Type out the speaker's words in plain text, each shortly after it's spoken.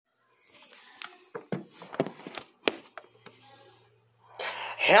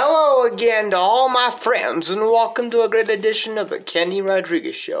Hello again to all my friends, and welcome to a great edition of the Kenny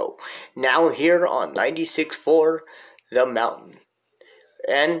Rodriguez Show. Now here on 96.4 The Mountain,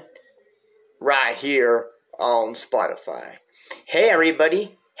 and right here on Spotify. Hey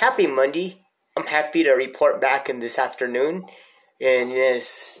everybody, happy Monday. I'm happy to report back in this afternoon, in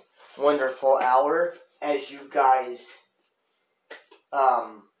this wonderful hour, as you guys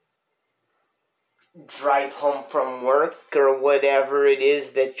drive home from work or whatever it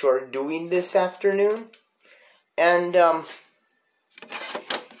is that you're doing this afternoon. And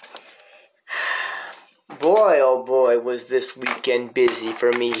boy oh boy was this weekend busy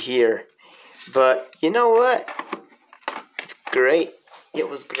for me here. But you know what? It's great. It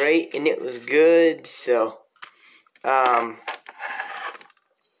was great and it was good. So I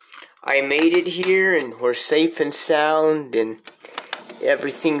made it here and we're safe and sound and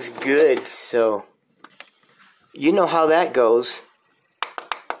everything's good. So you know how that goes.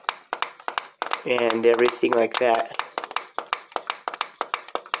 And everything like that.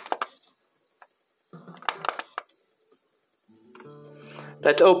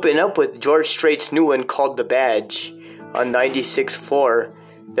 Let's open up with George Strait's new one called The Badge on 96.4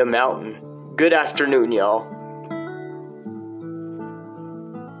 The Mountain. Good afternoon, y'all.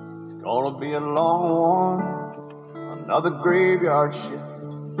 It's gonna be a long one, another graveyard shift,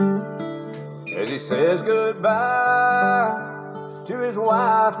 as he says goodbye to his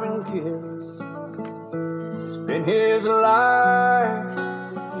wife and kids. Spent his life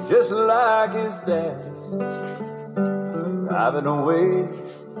just like his dad's, driving away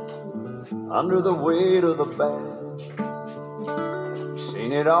under the weight of the badge. He's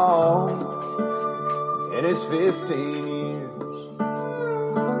seen it all in his 15 years,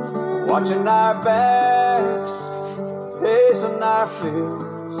 watching our backs, facing our fears.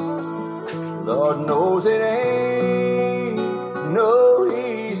 Lord knows it ain't no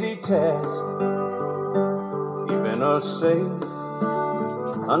easy task, keeping us safe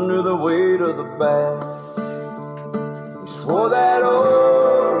under the weight of the badge. He swore that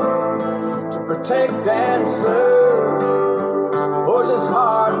oath to protect and serve, pours his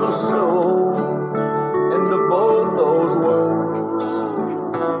heart and soul into both those words,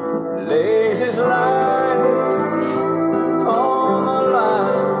 lays his life on the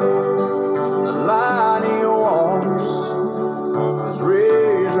line. The line he walks is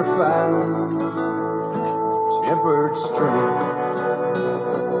razor fine, tempered strength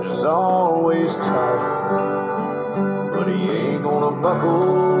is always tight, but he ain't gonna buckle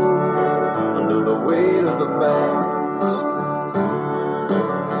under the weight of the badge.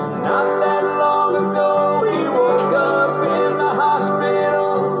 Not that long ago he woke up in the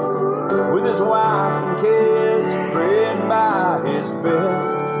hospital with his wife and kids praying by his bed.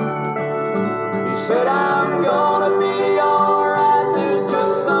 He said, I'm gonna be alright, there's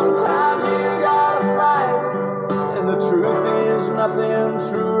just sometimes you gotta fight, and the truth is nothing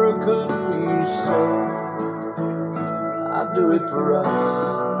truer could be said. I do it for us,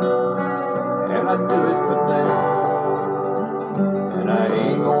 and I do it for them, and I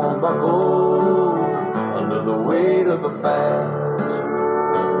ain't gonna buckle under the weight of the badge.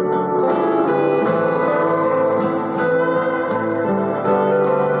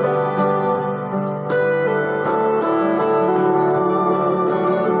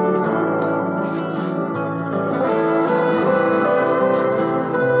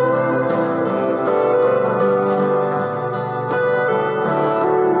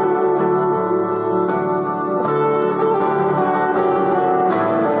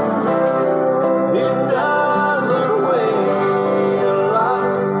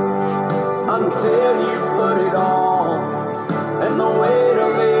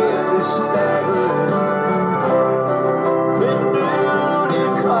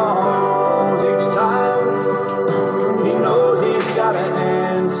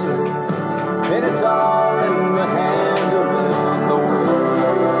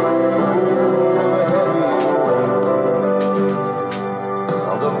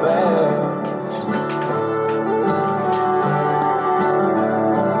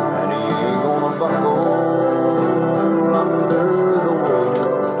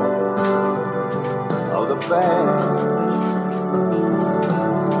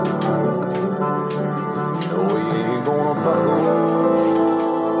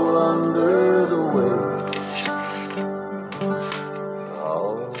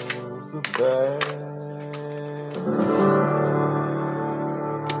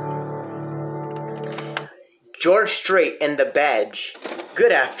 George Strait and The Badge.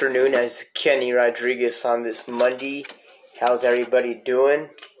 Good afternoon, as Kenny Rodriguez on this Monday. How's everybody doing?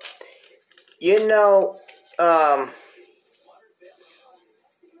 You know,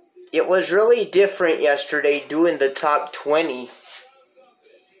 It was really different yesterday doing the top 20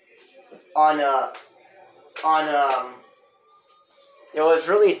 it was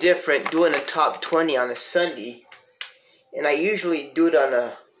really different doing a top 20 on a Sunday. And I usually do it on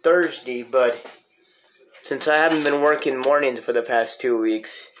a Thursday, but since I haven't been working mornings for the past 2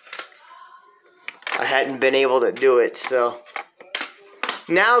 weeks, I hadn't been able to do it. So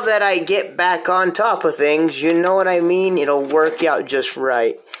now that I get back on top of things, you know what I mean? It'll work out just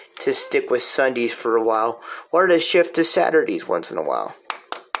right to stick with Sundays for a while, or to shift to Saturdays once in a while.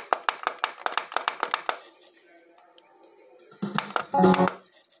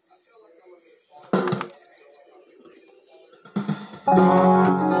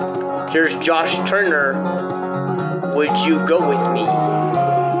 Here's Josh Turner, Would You Go With Me?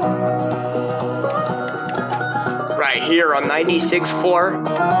 Right here on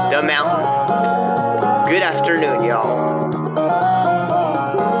 96.4 The Mountain. Good afternoon, y'all.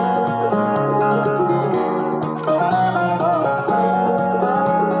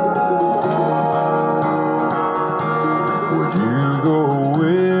 Would you go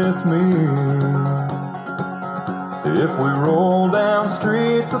with me if we roll down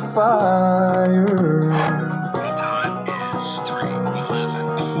streets of fire?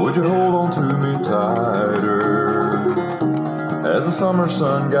 Would you hold on to me tighter as the summer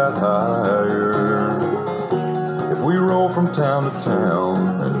sun got higher? If we roll from town to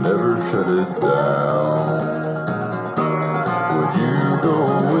town and never shut it down, would you go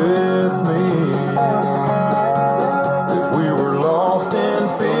with me if we were lost in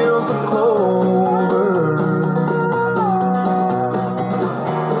fields of clover?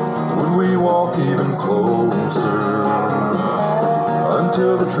 Would we walk even closer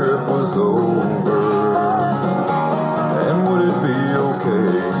until the trip was over? And would it be okay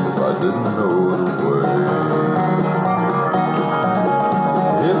if I didn't know the way?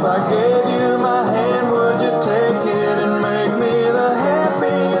 If I gave you my hand, would you take it and make me the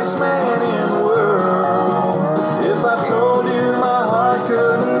happiest man in the world? If I told you my heart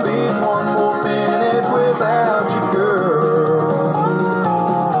couldn't beat one more minute without you, girl,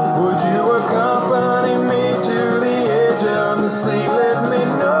 would you accompany me to the edge of the sea? Let me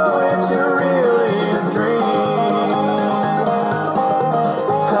know if you're really a dream.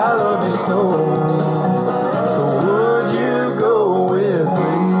 I love you so would you go with me?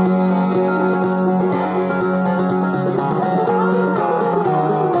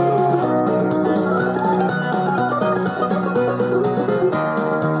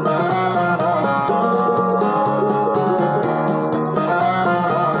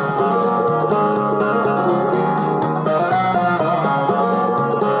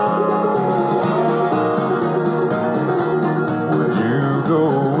 Would you go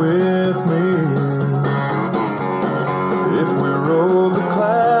with me if we rode the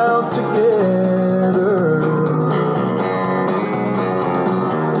clouds together?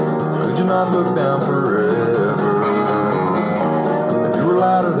 Could you not look down forever if you were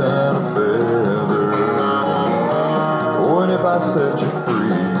lighter than a feather? Oh, and if I set you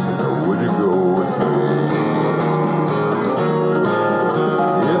free, would you go with me?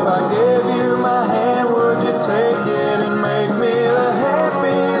 If I gave you my hand, would you take it and make me the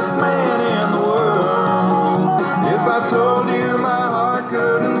happiest man in the world? If I told you my heart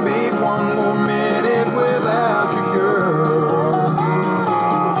couldn't beat one more minute without you, girl,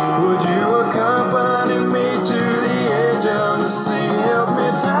 would you accompany me to the edge of the sea? Help me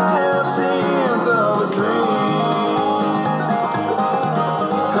tie up the ends of a dream.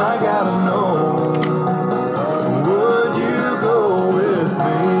 I gotta know, would you go with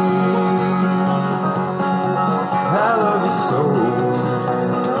me? I love you so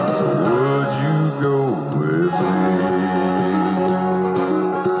would you go with me?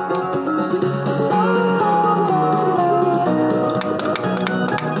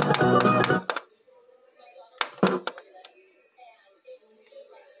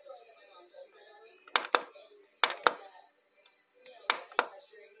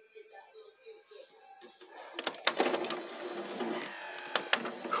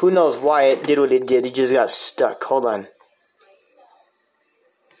 Who knows why it did what it did? It just got stuck. Hold on.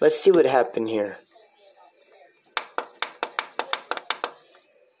 Let's see what happened here.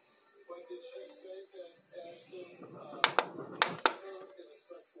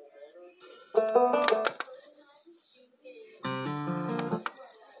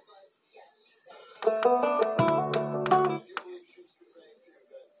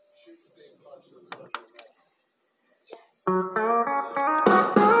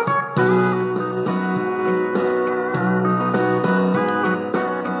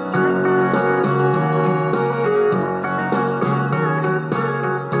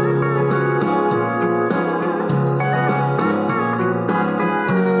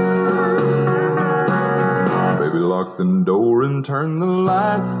 turn the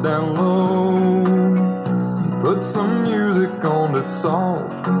lights down low. Put some music on that's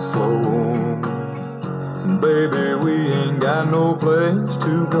soft and slow. Baby, we ain't got no place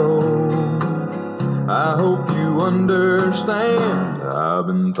to go. I hope you understand. I've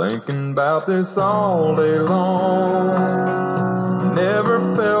been thinking about this all day long.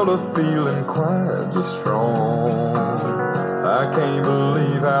 Never felt a feeling quite this strong. I can't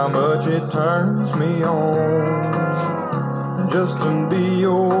believe how much it turns me on just to be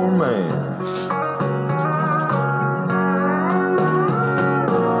your man.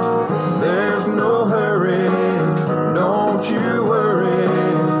 There's no hurry, don't you worry.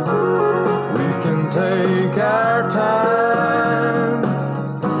 We can take our time.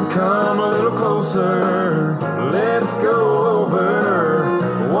 Come a little closer, let's go over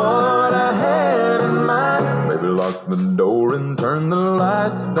what I have in mind. Baby, lock the door and turn the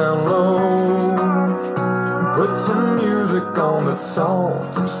lights down low. Put some music on that's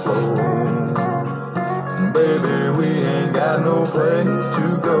soft and slow. Baby, we ain't got no place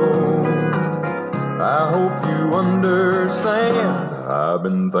to go. I hope you understand. I've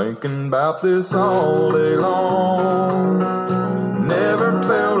been thinking about this all day long. Never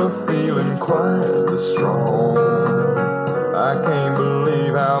felt a feeling quite this strong. I can't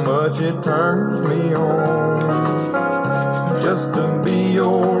believe how much it turns me on just to be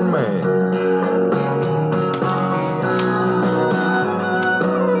your man.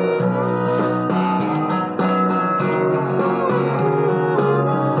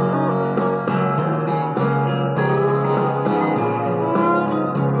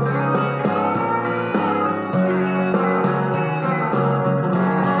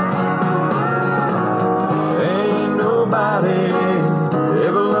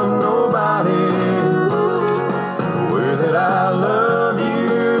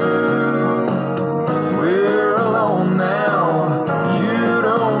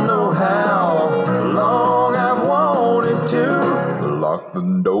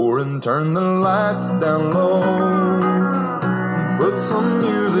 Turn the lights down low. Put some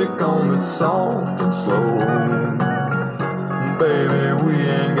music on that's soft and slow. Baby, we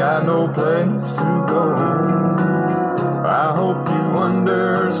ain't got no place to go. I hope you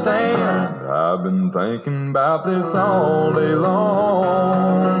understand. I've been thinking about this all day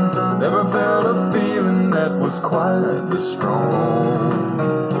long. Never felt a feeling that was quite this strong.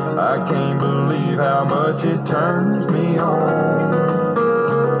 I can't believe how much it turns me on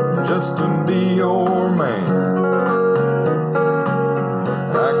just to be your man.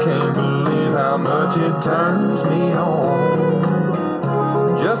 I can't believe how much it turns me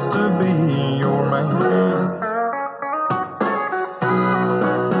on just to be your man.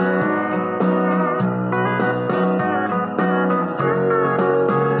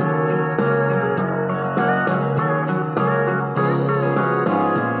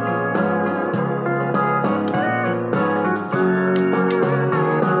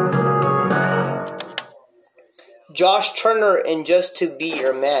 Josh Turner and Just to Be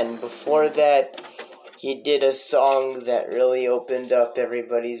Your Man. Before that, he did a song that really opened up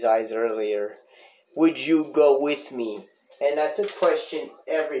everybody's eyes earlier. Would you go with me? And that's a question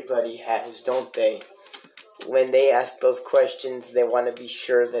everybody has, don't they? When they ask those questions, they want to be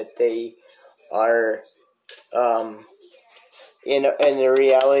sure that they are in a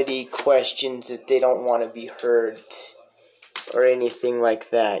reality questions, that they don't want to be heard or anything like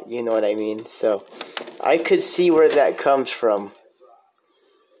that. You know what I mean? So I could see where that comes from.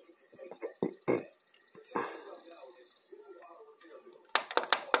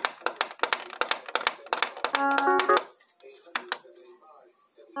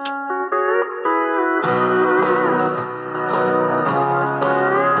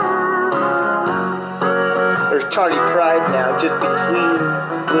 There's Charlie Pride now, Just Between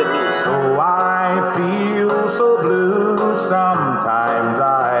You and Me. So I feel so blue, sometimes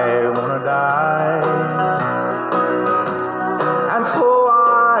I wanna die. And so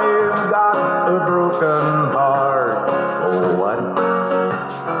I've got a broken heart, so what?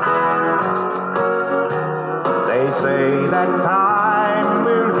 They say that time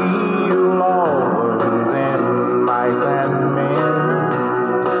will heal all wounds in my sandman.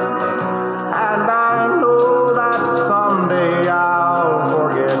 And I know that someday I'll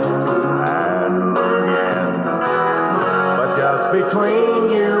forget and again. But just between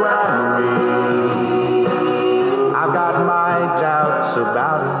you and me, I've got my doubts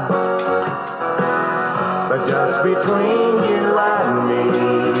about it. But just between you and me,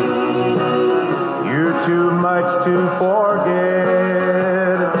 you're too much to forget.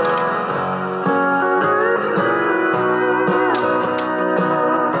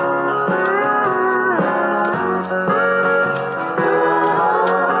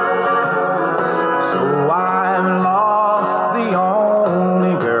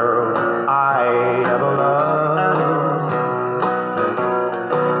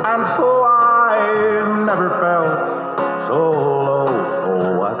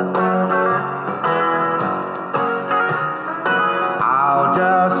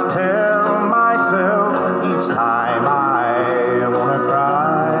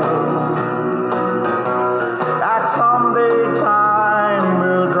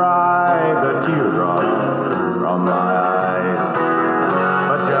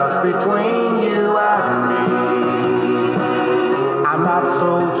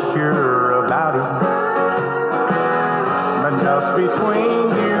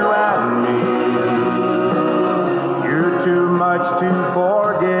 much to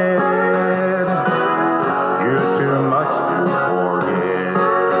forget. You're too much to forget.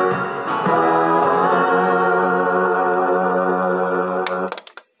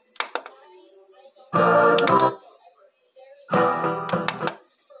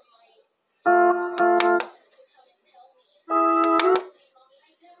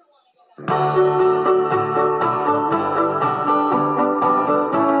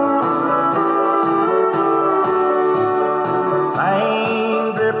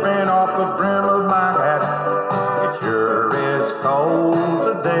 Rain dripping off the brim of my hat. It sure is cold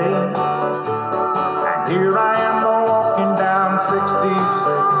today. And here I am walking down 66.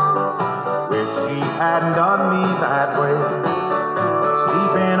 Wish she hadn't done me that way.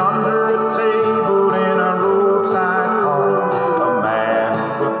 Sleeping under a table in a roadside car. A man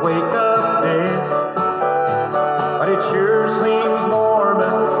could wake up dead, but it sure seems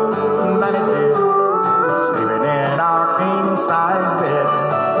morbid than it did. Sleeping in our king-size bed.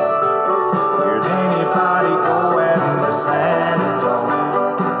 Here's anybody going to San Antonio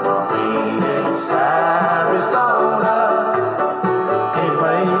or Phoenix, Arizona. Any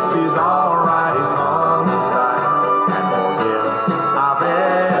place is alright as long as I can forget I've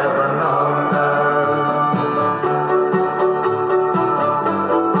ever known her.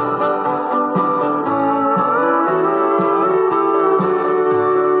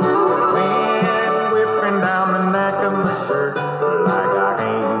 Wind whipping down the neck of my shirt like I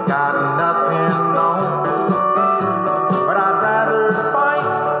ain't got nothing on. But I'd rather fight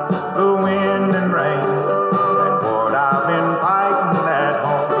the wind and rain than what I've been fighting at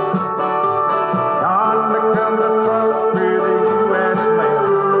home. Yonder comes a truck with a U.S. mail.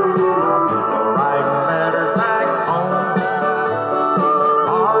 People writing letters back home.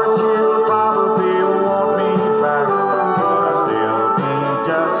 Or she'll probably want me back, but I still need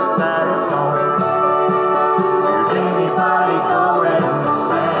just that tone. Here's anybody going to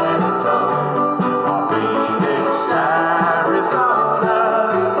San Antonio or Phoenix, Arizona.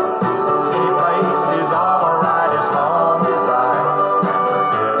 Any place is alright as long as I can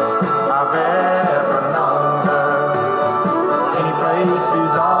forget I've ever known her. Any place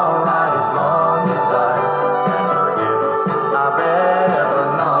is alright as long as I can forget I've ever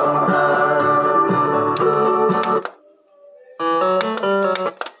known her.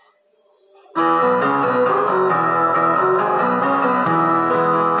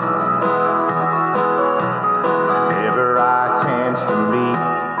 Ever I chance to meet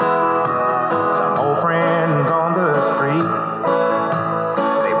some old friends on the street,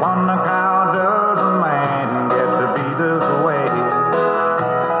 they wonder how does a man get to be this way.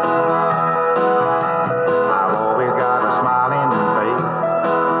 I've always got a smiling face,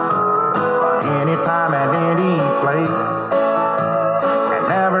 anytime and any place. And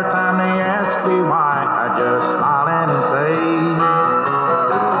every time they ask me why, I just smile and say,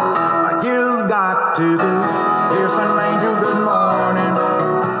 you've got to kiss an angel good morning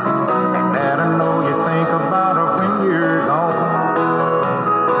and let her know you think about her when you're gone.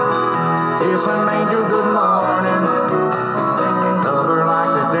 Kiss an angel good morning and love her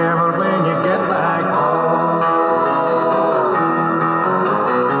like the devil when you get back home.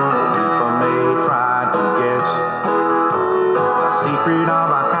 People may try to guess the secret of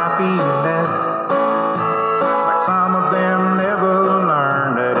our happiness, but some of them never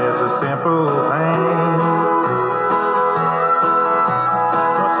learn that it's a simple thing.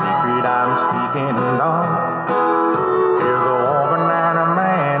 The secret I'm speaking of is a woman and a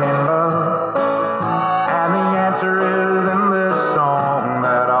man in love, and the answer is in this song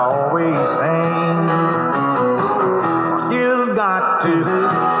that I always sing. You've got to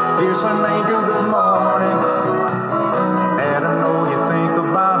kiss an angel good morning, let her know you think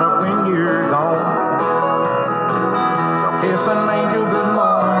about her when you're gone. So kiss an angel good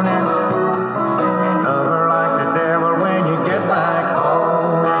morning and love her like the devil when you get back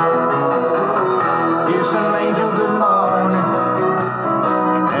home. Kiss an angel good morning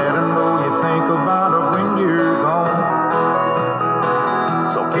and let her know you think about her when you're gone.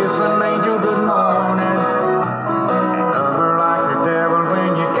 So kiss an angel good morning and love her like the devil when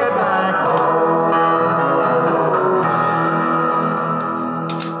you get back home.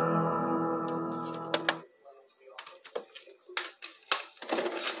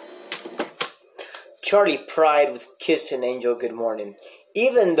 Charlie Pride with Kiss an Angel Good Morning.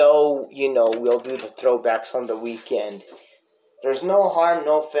 Even though, we'll do the throwbacks on the weekend, there's no harm,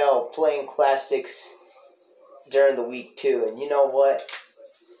 no foul playing classics during the week too. And you know what?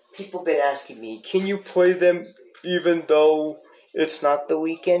 People been asking me, can you play them even though it's not the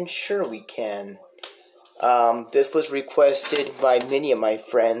weekend? Sure we can. This was requested by many of my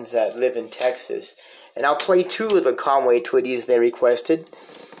friends that live in Texas. And I'll play two of the Conway Twitties they requested.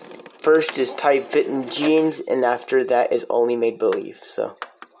 First is Tight-Fitting Jeans, and after that is Only Made Believe. So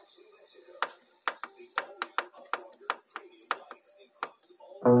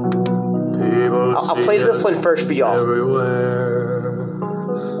I'll play this one first for y'all. Everywhere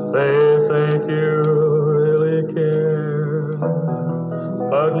they think you really care,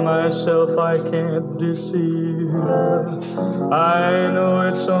 but myself I can't deceive. I know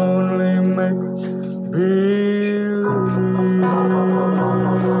it's only make believe.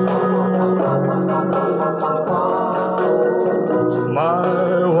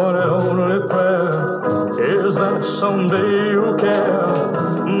 My one and only prayer is that someday you'll care.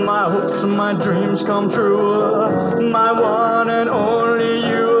 My hopes and my dreams come true. My one and only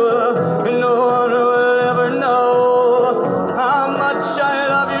you. No one will ever know how much I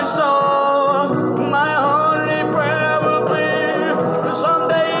love you so. My only prayer will be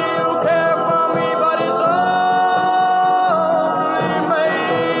someday you'll care for me, but it's only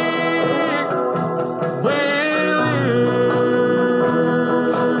make believe.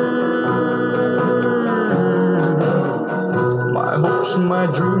 My hopes and my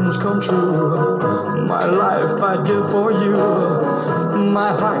dreams come true. My life I'd give for you.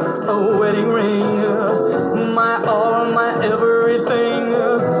 My heart a wedding ring. My all, my everything.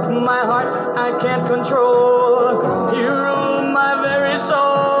 My heart I can't control. You rule my very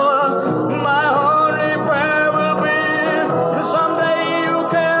soul. My only prayer will be someday you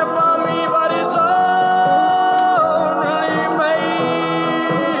care for me, but it's only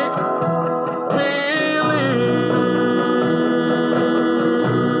make believe.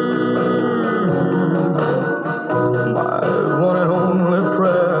 My one and only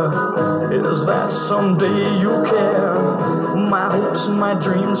prayer is that someday you'll care. My hopes and my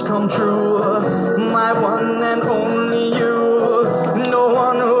dreams come true. My one and only you. No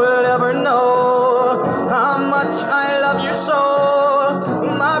one will ever know how much I love you so.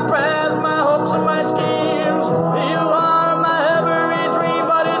 My prayers, my hopes and my schemes, you are my every dream,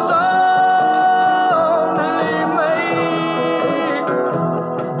 but it's only make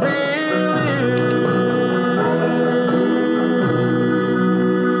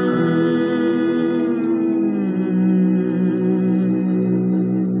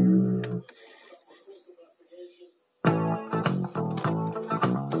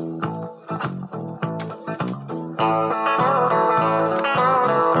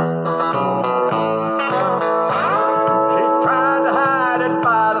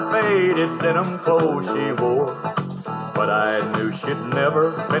denim clothes she wore, but I knew she'd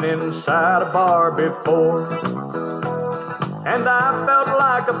never been inside a bar before. And I felt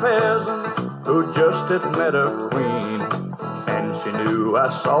like a peasant who just had met a queen, and she knew I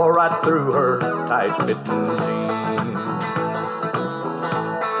saw right through her tight-fitting jeans.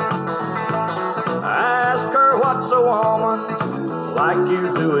 I asked her, what's a woman like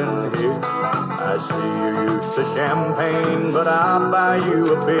you doing here? I see you're used to champagne, but I'll buy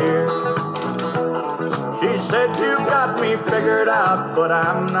you a beer. She said, you got me figured out, but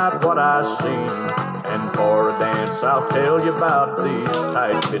I'm not what I seem. And for a dance, I'll tell you about these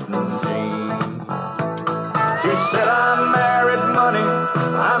tight-fitting jeans. She said, I'm married money,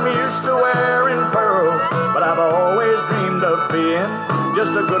 I'm used to wearing pearls, but I've always dreamed of being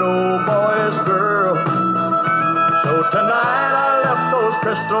just a good old boy's girl. So tonight I left those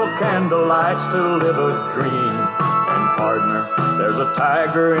crystal candle lights to live a dream. And partner, there's a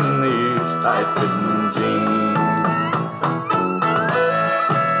tiger in these tight-fitting jeans.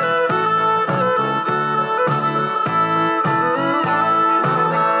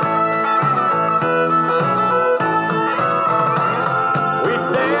 We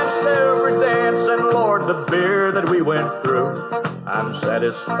danced every dance, and Lord, the beer that we went through, I'm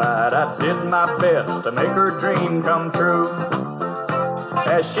satisfied I did my best to make her dream come true.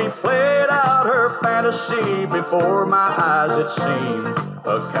 As she played out her fantasy before my eyes, it seemed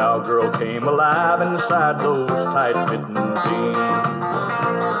a cowgirl came alive inside those tight-fitting jeans.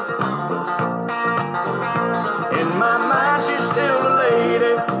 In my mind, she's still a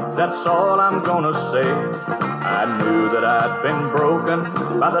lady, that's all I'm gonna say. I knew that I'd been broken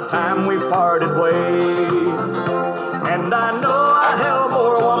by the time we parted ways. And I know I held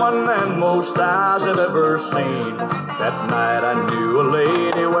more woman than most eyes have ever seen. That night I knew a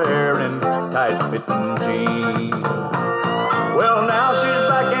lady wearing tight-fitting jeans. Well, now she's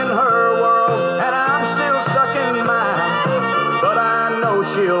back in her world, and I'm still stuck in mine. But I know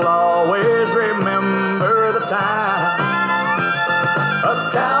she'll always remember the time a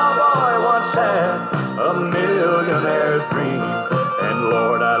cowboy once had a millionaire's dream. And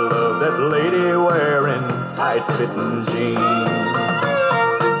Lord, I love that lady wearing tight-fitting jeans.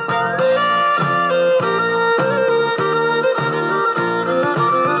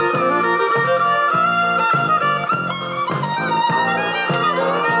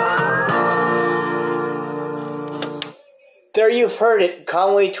 heard it,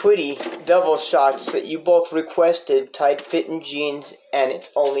 Conway Twitty, Double Shots, that you both requested, Tight Fitting Jeans, and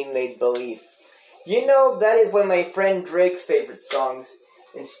It's Only Made Believe. You know, that is one of my friend Drake's favorite songs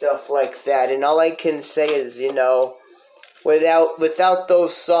and stuff like that. And all I can say is, you know, without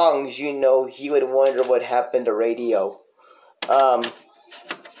those songs, you know, he would wonder what happened to radio. And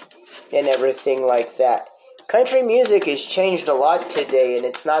everything like that. Country music has changed a lot today, and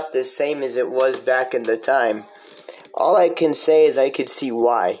it's not the same as it was back in the time. All I can say is I could see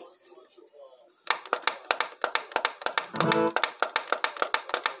why.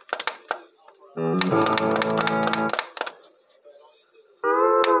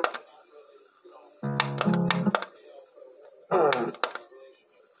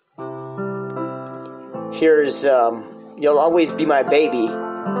 Here's You'll Always Be My Baby,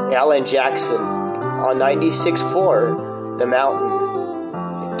 Alan Jackson, on 96.4 The Mountain,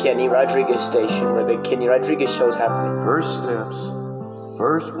 the Kenny Rodriguez station, where the Kenny Rodriguez show's happening. First steps,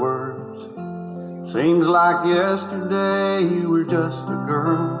 first words. Seems like yesterday you were just a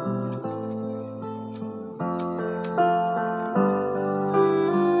girl.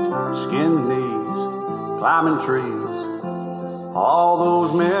 Skin knees, climbing trees, all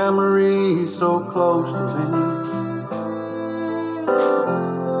those memories so close to me.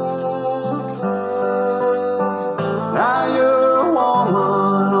 Now you're a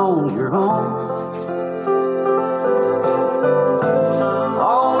woman on your own,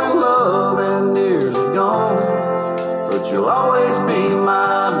 all in love and nearly gone, but you'll always be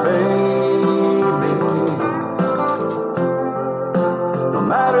my baby, no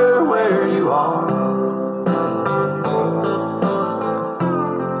matter where you are.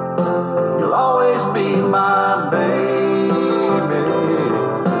 You'll always be my baby,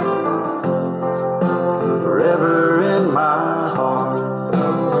 forever in my heart.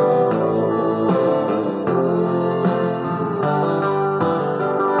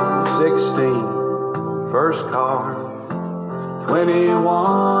 16, first car,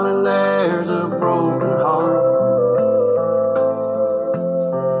 21 and there's a broken heart.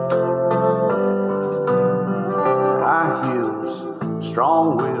 High heels,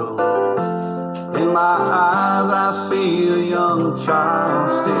 strong will, in my eyes I see a young child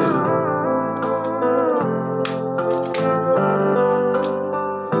still.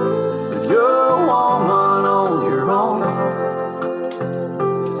 But you're a woman on your own,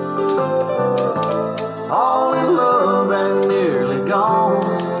 all in love and nearly gone,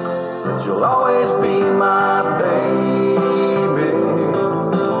 but you'll always be my baby,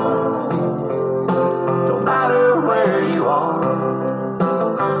 no matter where you are.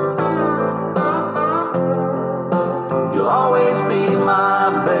 You'll always be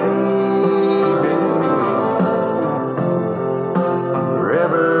my baby,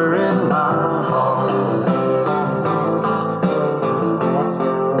 forever in my heart.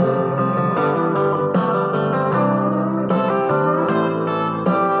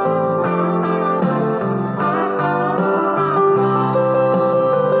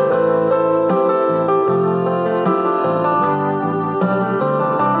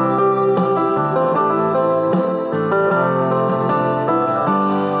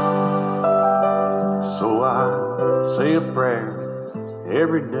 So I say a prayer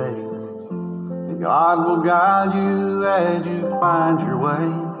every day, and God will guide you as you find your way.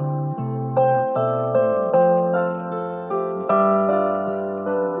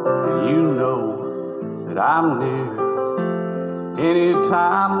 And you know that I'm near,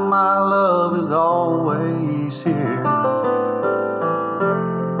 anytime my love is always here.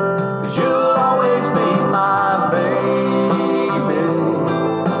 'Cause you'll always be my baby,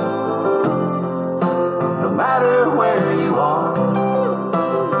 no matter where you are.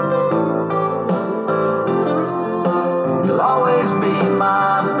 You'll always be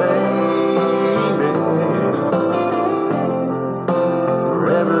my baby,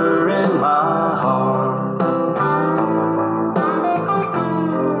 forever in my heart.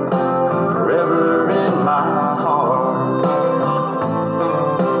 Forever in my heart.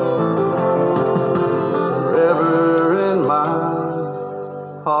 Forever in my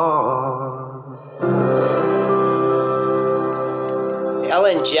heart.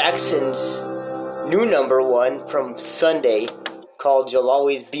 Alan Jackson's new #1 from Sunday, called You'll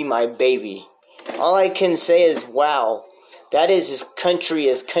Always Be My Baby. All I can say is, wow, that is as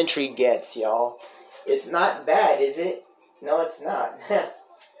country gets, y'all. It's not bad, is it? No, it's not.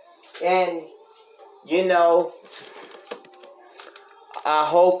 And, you know, I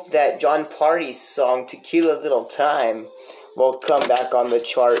hope that John Party's song, Tequila Little Time, will come back on the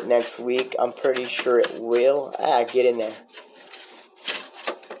chart next week. I'm pretty sure it will. Get in there.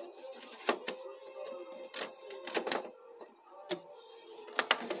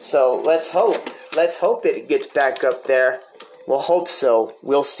 So let's hope. Let's hope it gets back up there. We'll hope so.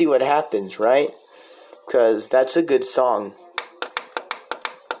 We'll see what happens, right? Because that's a good song.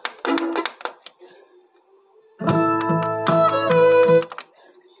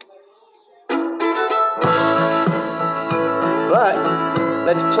 But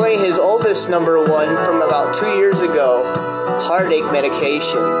let's play his oldest number one from about 2 years ago, Heartache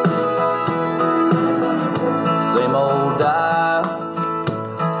Medication. Same old dial,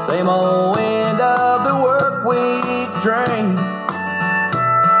 same old end of the work week drain.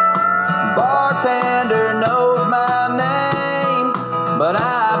 Bartender knows my name, but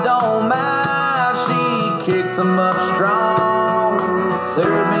I don't mind. She kicks them up strong,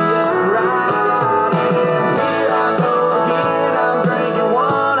 serves me up right. And here I go again, I'm drinking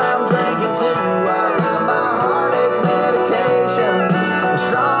one, I'm drinking two. I got my heartache medication, a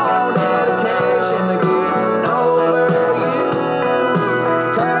strong dedication to getting over you,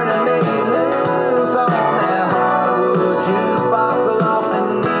 turning me loose on that hardwood jukebox, lost in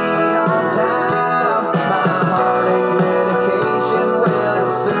neon time. My heartache medication, well, it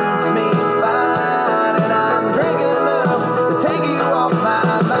suits me fine, and I'm drinking enough to take you off my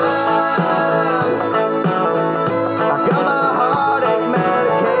mind. I got my heartache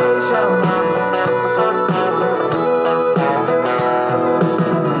medication.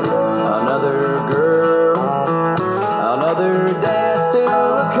 Another girl, another dance to a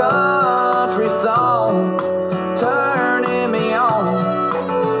country song, turning me on.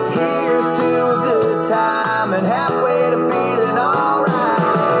 Here's to a good time and halfway to feeling alright.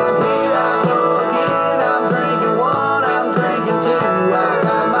 And here I go again, I'm drinking one, I'm drinking two. I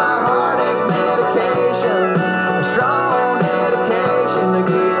got my heartache medication, a strong dedication to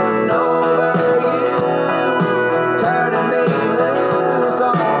getting over you, turning me loose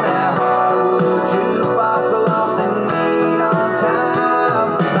on that hardwood jukebox, lost in neon time.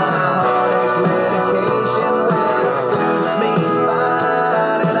 My heartache medication, well, it suits me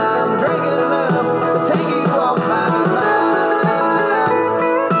fine, and I'm drinking enough to take you off my mind.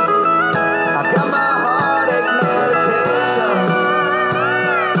 I got my heartache medication.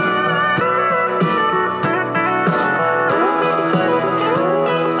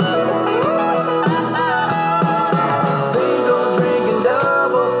 Single drinking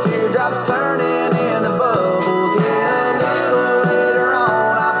doubles, teardrops turning into bubbles. Yeah, a little later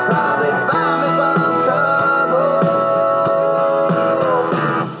on, I probably find me some trouble.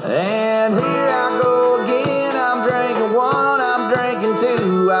 And here I go again, I'm drinking one, I'm drinking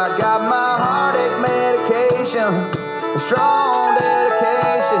two. I got my heartache medication, a strong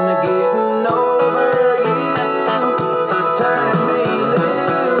dedication to getting over you, turning me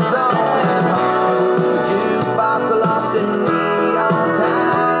loose on that hardwood jukebox, lost in neon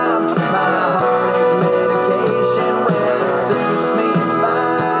time. My heartache medication, well, it suits me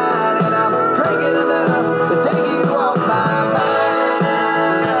fine, and I'm drinking enough to take you off my mind.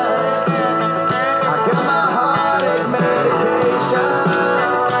 I got my heartache medication.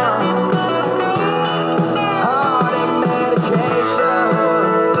 Heartache medication,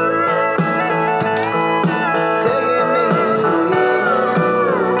 taking me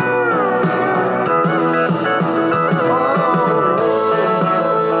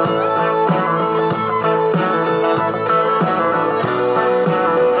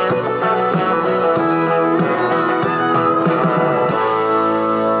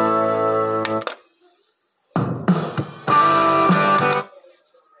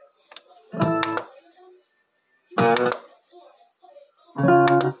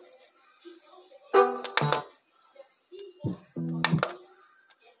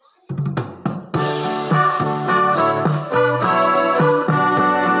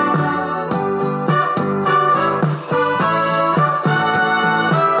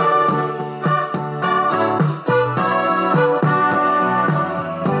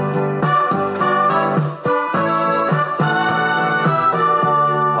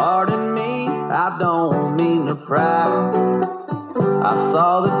Pardon me, I don't mean to pry. I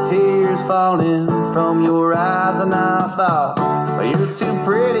saw the tears falling from your eyes, and I thought, well, you're too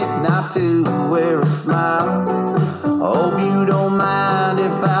pretty not to wear a smile. Hope you don't mind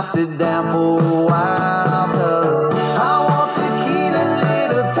if I sit down for a while, 'cause I want to keep a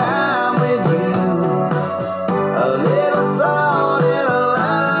little time with you. A little salt and a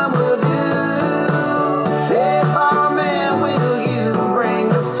lime will do. Hey, barman, will you bring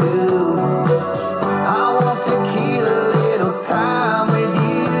us to? I want to keep a little time with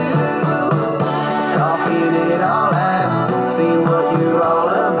you, talking it all out, see what you're all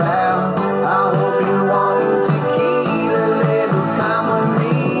about. I hope you want to keep a little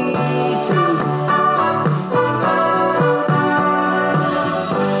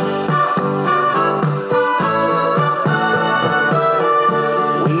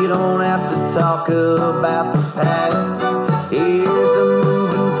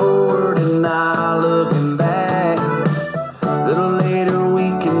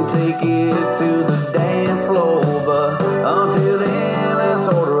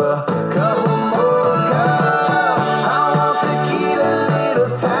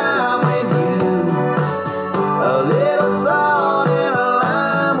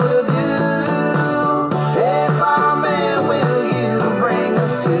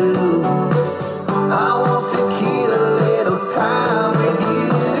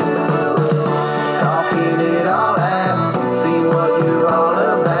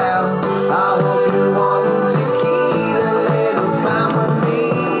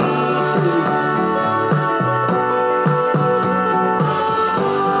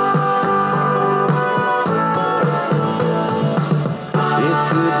It's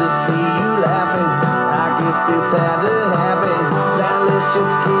good to see you laughing. I guess this had to happen. Now let's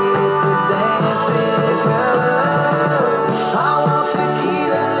just get to dancing, 'cause I want to keep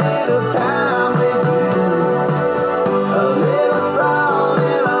a little time with you, a little salt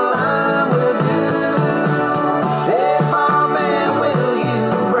and a lime with you. Hey barman, will you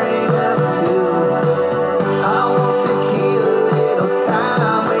bring us to? I want to keep a little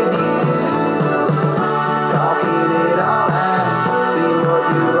time with you, talking it all out, see what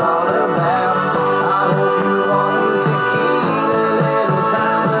you're all about. I hope you want to keep a little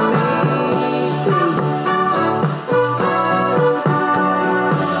time with me too.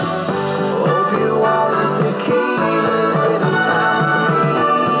 Hope you want to keep a little time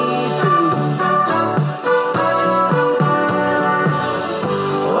with me too.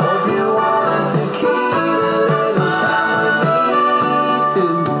 Hope you want to keep a little time with me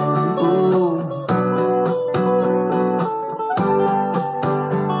too. Ooh.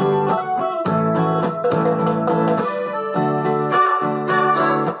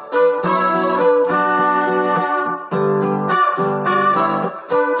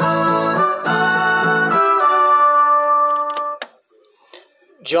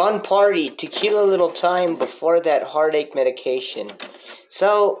 John Party, Tequila Little Time before that heartache medication.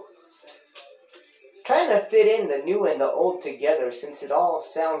 So, trying to fit in the new and the old together since it all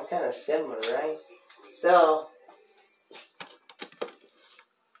sounds kind of similar, right? So,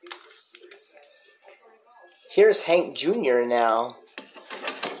 here's Hank Jr. now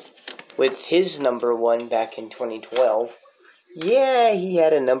with his number one back in 2012. Yeah, he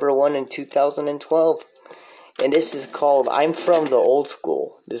had a number one in 2012. And this is called I'm From the Old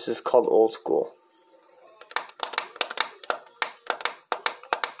School. This is called Old School.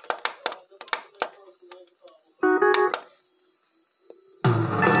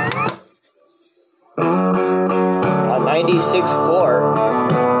 On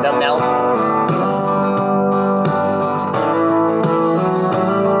 96.4, The Mountain.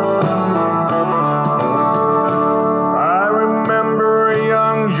 I remember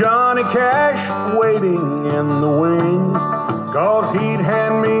young Johnny Cash waiting in the wings, 'cause he'd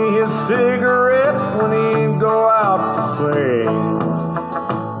hand me his cigarette when he'd go out to sing.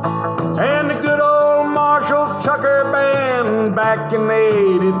 And the good old Marshall Tucker Band back in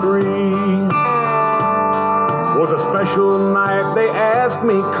 '83 was a special night. They asked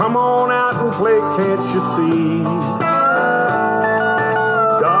me, come on out and play Can't You See.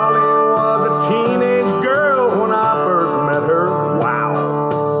 Dolly was a teenage girl when I first met her. Wow.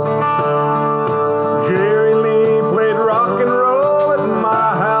 Jerry Lee played rock and roll at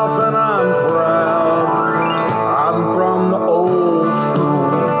my house, and I'm proud. I'm from the old school,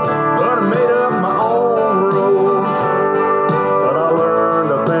 but I made up my own rules. But I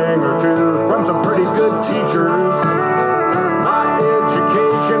learned a thing or two from some pretty good teachers. My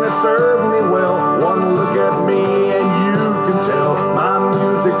education has served me well. One look at me and you can tell my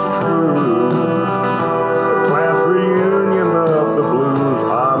music's true. The class reunion of the blues.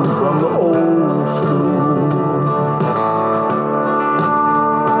 I'm from the old school.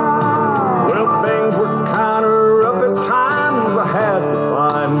 Well, things were kind of rough at times. I had to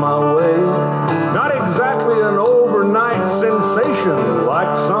find my way. Not exactly an overnight sensation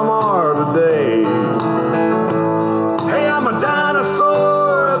like some are today. Hey, I'm a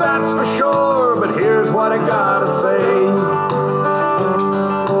dinosaur, that's for sure, but here's what I gotta say.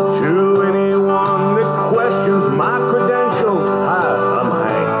 To anyone that questions my credentials, hi, I'm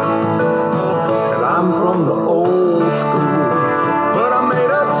Hank, and I'm from the old school, but I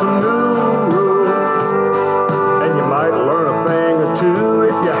made up some new rules, and you might learn a thing or two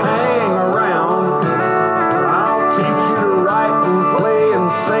if you hang around. I'll teach you to write and play and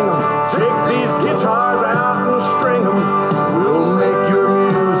sing 'em. Take these guitars out and string 'em. We'll make your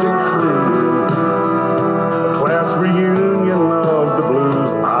music true. A class reunion of the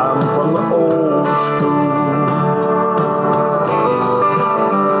blues. I'm from the old school.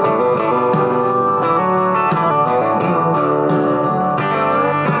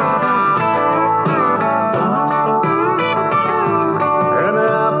 And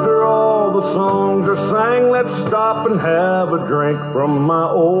after all the songs are sang, let's stop and have a drink from my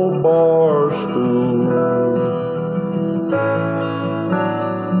old bar stool.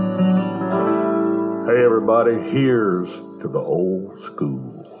 Hey everybody, here's to the old school.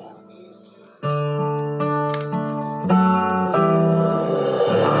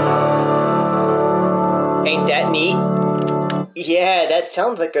 Ain't that neat? Yeah, that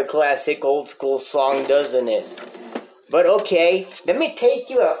sounds like a classic old school song, doesn't it? But okay, let me take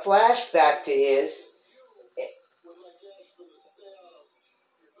you a flashback to his.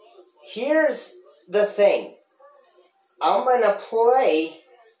 Here's the thing. I'm gonna play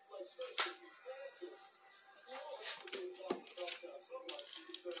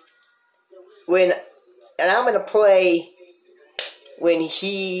when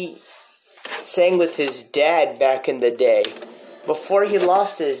he sang with his dad back in the day, before he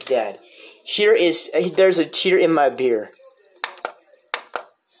lost his dad. There's a tear in my beer.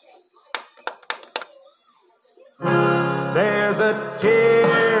 There's a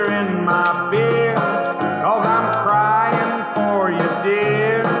tear in my beer, 'cause I'm crying for you,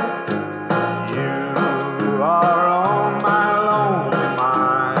 dear. You are on my lonely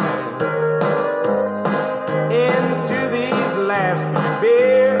mind. Into these last few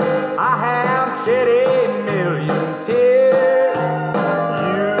beers, I have shed a million tears.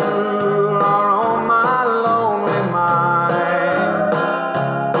 You are on my lonely mind.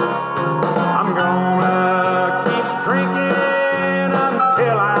 I'm gonna keep drinking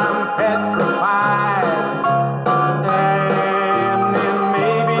until I'm petrified, and then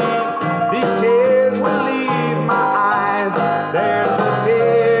maybe these tears will leave my eyes. There's a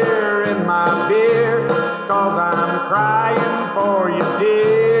tear in my beer, 'cause I'm crying for you,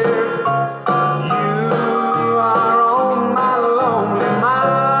 dear. You are on my lonely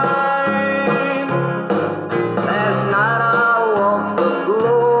mind. Last night I walked the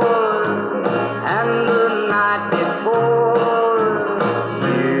floor, and the night before,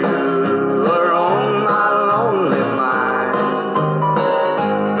 you were on my lonely mind.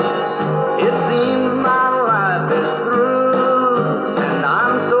 It seems my life is through, and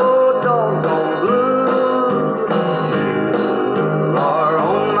I'm so doggone blue. You are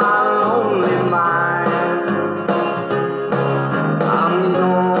on my lonely mind. I'm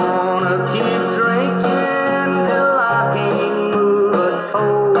gonna keep drinking till I can't move a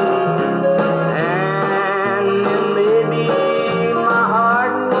toe, and then maybe my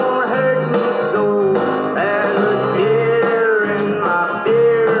heart won't hurt me so. There's a tear in my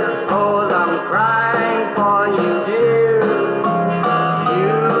beer, 'cause I'm crying for you, dear.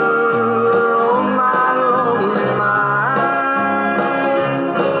 You are on my lonely mind.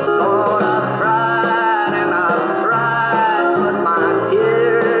 Lord, I've tried and I've tried, but my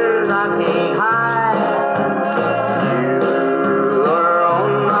tears I can't hide. You are on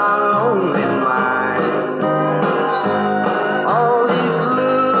my lonely mind. All these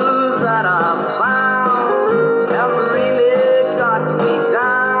blues that I've found have really got me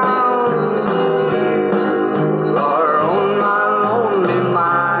down. You are on my lonely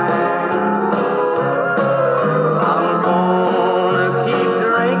mind. I'm gonna keep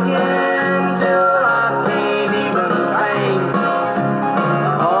drinking till I can't even think.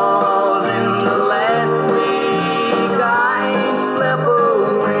 'Cause in the last week I ain't slept a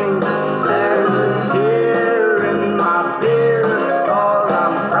wink. There's a tear in my beer, 'cause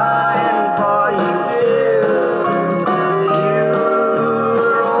I'm crying for you, dear.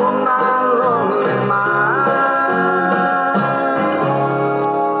 You're on my lonely mind.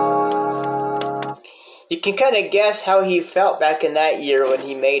 You can kind of guess how he felt back in that year when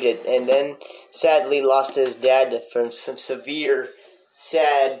he made it, and then sadly lost his dad from some severe,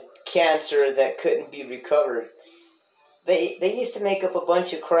 sad cancer that couldn't be recovered. They used to make up a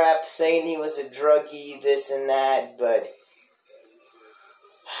bunch of crap saying he was a druggie, this and that, but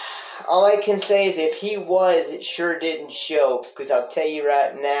all I can say is if he was, it sure didn't show, because I'll tell you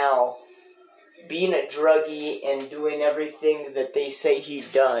right now, being a druggie and doing everything that they say he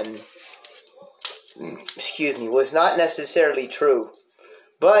done, was not necessarily true.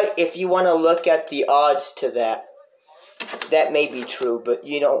 But if you want to look at the odds to that, that may be true, but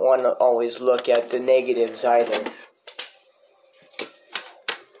you don't want to always look at the negatives either.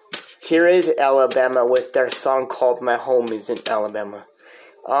 Here is Alabama with their song called My Home is in Alabama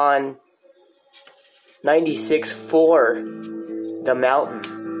on 96.4 The Mountain.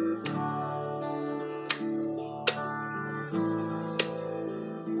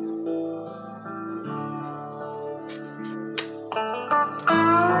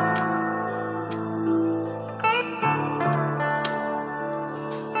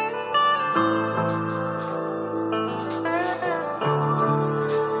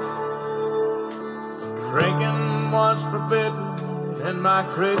 Drinking was forbidden in my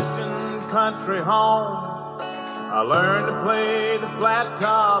Christian country home. I learned to play the flat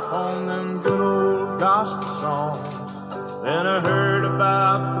top on them good old gospel songs. Then I heard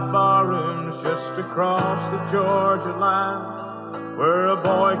about the barrooms just across the Georgia line, where a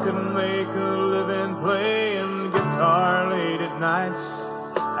boy could make a living playing guitar late at nights.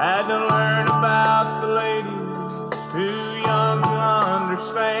 Had to learn about the ladies, too young to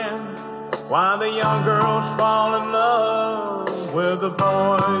understand why the young girls fall in love with the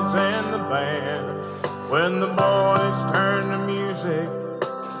boys and the band. When the boys turn to music,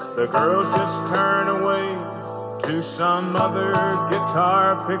 the girls just turn away to some other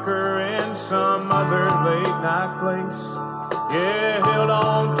guitar picker in some other late night place. Yeah, held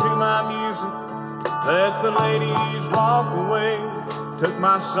on to my music, let the ladies walk away. Took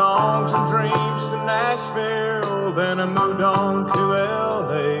my songs and dreams to Nashville, then I moved on to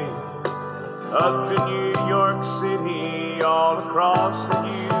L.A. Up to New York City, all across the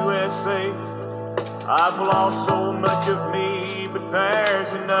USA. I've lost so much of me, but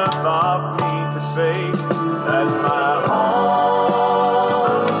there's enough of me to say that my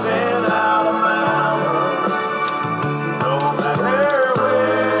home's in Alabama. No matter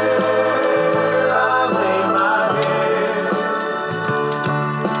where I lay my head,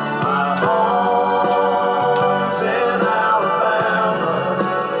 my home's in Alabama.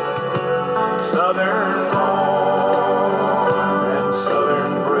 Southern born and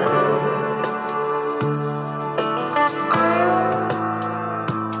southern bred.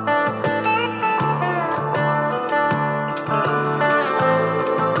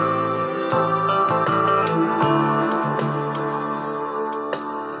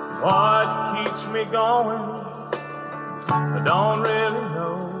 What keeps me going? I don't really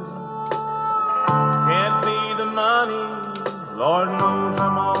know. Can't be the money, Lord knows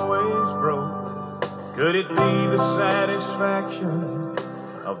I'm always broke. Could it be the satisfaction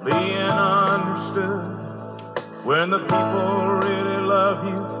of being understood? When the people really love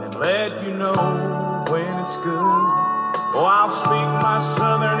you and let you know when it's good. Oh, I'll speak my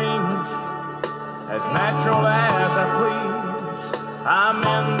southern English as natural as I please. I'm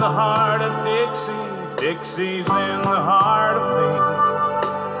in the heart of Dixie, Dixie's in the heart of me.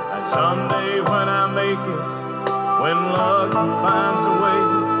 And someday when I make it, when luck finds a way,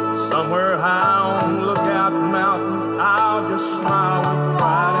 somewhere high on Lookout Mountain, I'll just smile with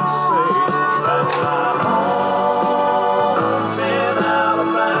pride and say that my home's in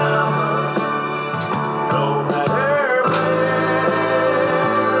Alabama. No matter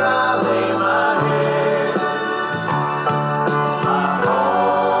where I lay my head, my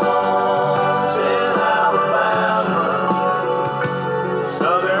home's in Alabama.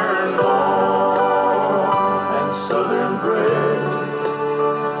 Southern born and southern bred.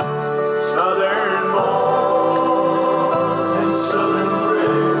 Southern born and southern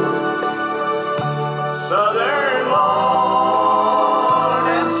bred. Southern born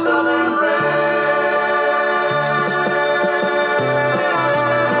and southern bred.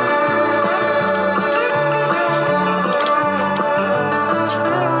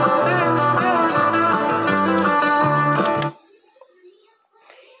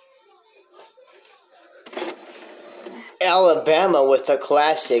 Alabama with a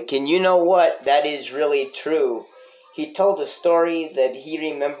classic, and you know what? That is really true. He told a story that he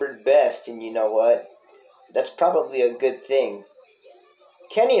remembered best, and you know what? That's probably a good thing.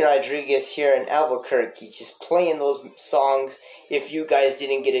 Kenny Rodriguez here in Albuquerque, just playing those songs. If you guys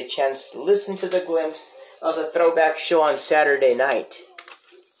didn't get a chance to listen to the glimpse of the throwback show on Saturday night.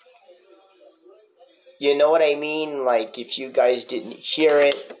 You know what I mean? Like, if you guys didn't hear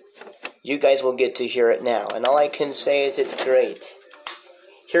it, you guys will get to hear it now. And all I can say is it's great.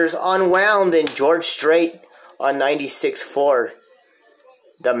 Here's Unwound and George Strait on 96.4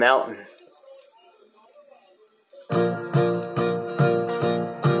 The Mountain.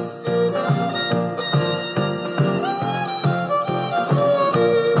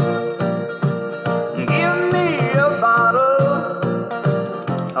 Give me a bottle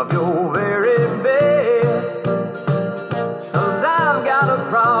of your very best, 'cause I've got a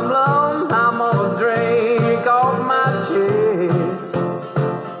problem I'm gonna drink off my chest.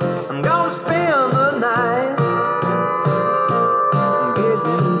 I'm gonna spend the night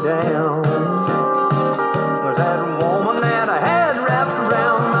getting down. Was that woman that I had wrapped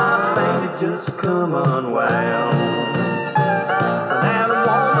around my finger just come unwound? That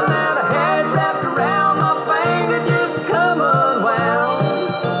woman that I had wrapped around my finger just come unwound.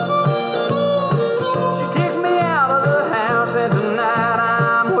 She kicked me out of the house and tonight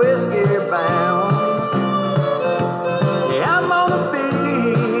I'm whiskey bound. Yeah, I'm gonna be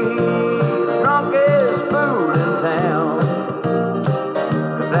the drunkest fool in town.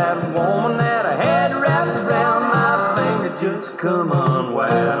 'Cause that woman that I had wrapped around my finger just come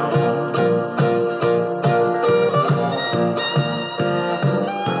unwound.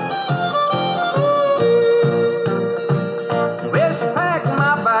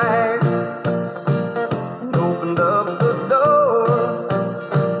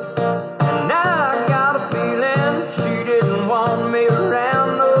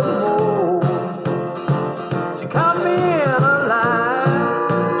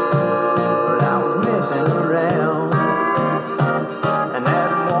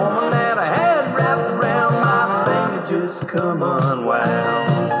 come unwound. Well,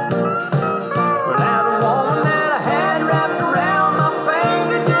 now the woman that I had wrapped around my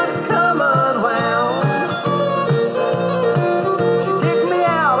finger just come unwound. She kicked me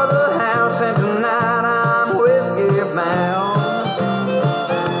out of the house, and tonight I'm whiskey bound.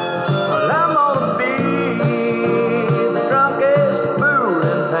 Well, I'm gonna be the drunkest fool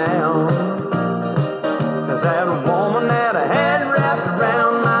in town, 'cause that woman that I had wrapped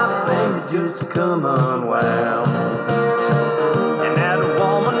around my finger just come unwound. And that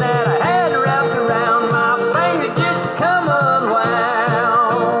woman that I had wrapped around my finger just come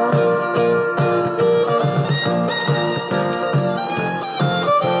unwound.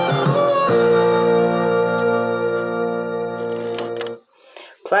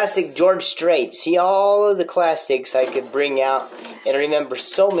 Classic George Strait. See, all of the classics I could bring out, and I remember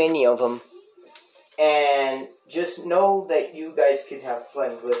so many of them. And just know that you guys could have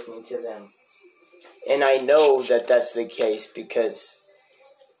fun listening to them. And I know that that's the case because,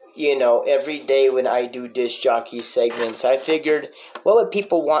 you know, every day when I do disc jockey segments, I figured, what would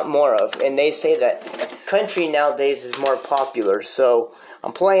people want more of? And they say that country nowadays is more popular. So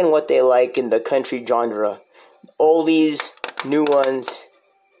I'm playing what they like in the country genre. Oldies, new ones,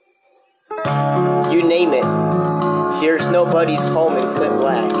 you name it. Here's Nobody's Home in Clint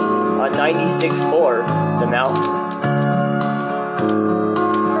Black on 96.4 The Mountain.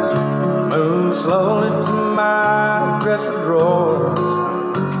 Move slowly to my dresser drawers,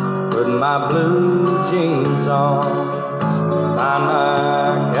 put my blue jeans on, find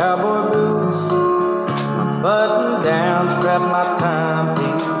my cowboy boots, my button down, strap my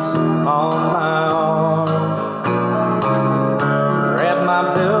timepiece on my arm, grab my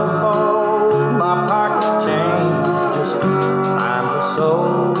billfold, my pocket change, just find the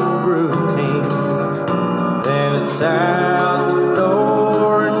soul routine, then it's out the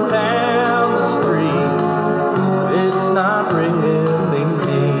door and down the street. It's not really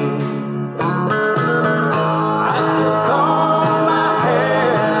me. I still comb my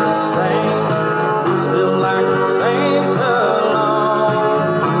hair the same, still like the same cologne,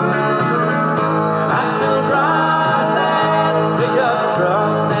 and I still drive that pickup truck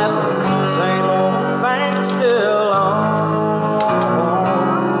that the same old thing still on.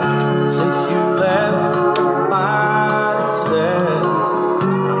 Since you left, everybody says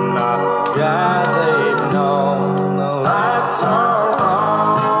I'm not the guy they've known. The lights are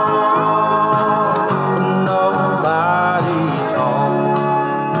on, but nobody's home.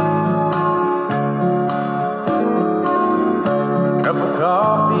 Cup of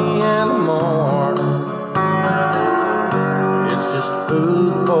coffee in the morning, it's just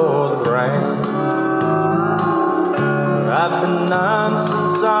food for the brain. I've been numb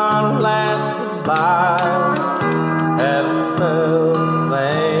since our last goodbye, haven't felt a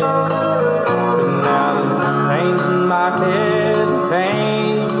thing. But now there's pains in my head and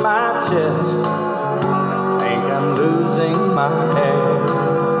pains in my chest. I think I'm losing my head.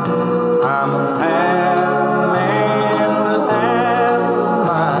 I'm a half man with half a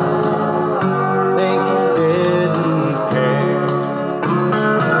mind. Think you didn't care.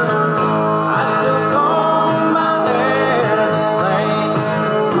 I still comb my hair the same,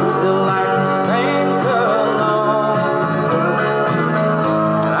 still like the same cologne,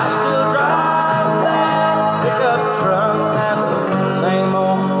 and I still drive that pickup truck that the same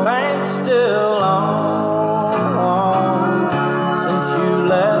old bank still on. Since you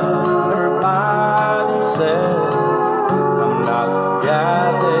left, everybody says I'm not the guy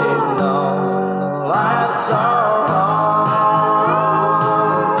they've known. The lights are on,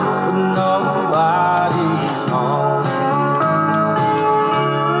 but nobody's home.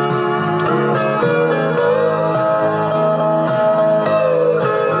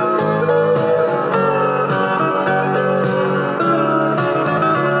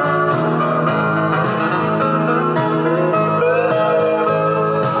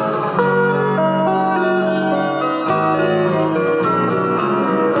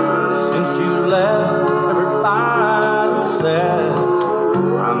 Since you left, everybody says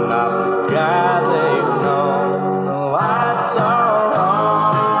I'm not the guy they've known. The lights are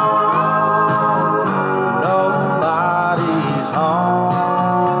on, nobody's home.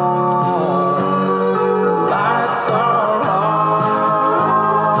 The lights are on,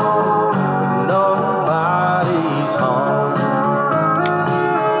 nobody's home.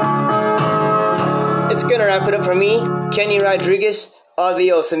 It's gonna wrap it up for me, Kenny Rodriguez.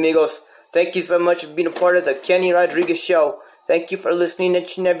 Adios, amigos. Thank you so much for being a part of the Kenny Rodriguez Show. Thank you for listening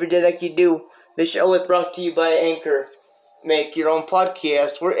each and every day like you do. This show is brought to you by Anchor. Make your own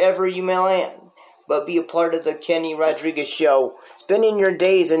podcast wherever you may land. but be a part of the Kenny Rodriguez Show. Spending your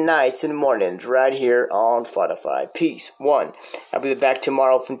days and nights and mornings right here on Spotify. Peace. 1. I'll be back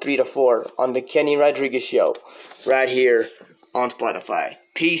tomorrow from 3 to 4 on the Kenny Rodriguez Show. Right here on Spotify.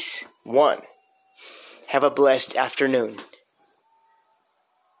 Peace. 1. Have a blessed afternoon.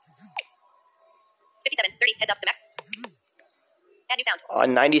 57, 30, heads up, the max. Add new sound. On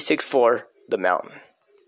 96.4, The Mountain.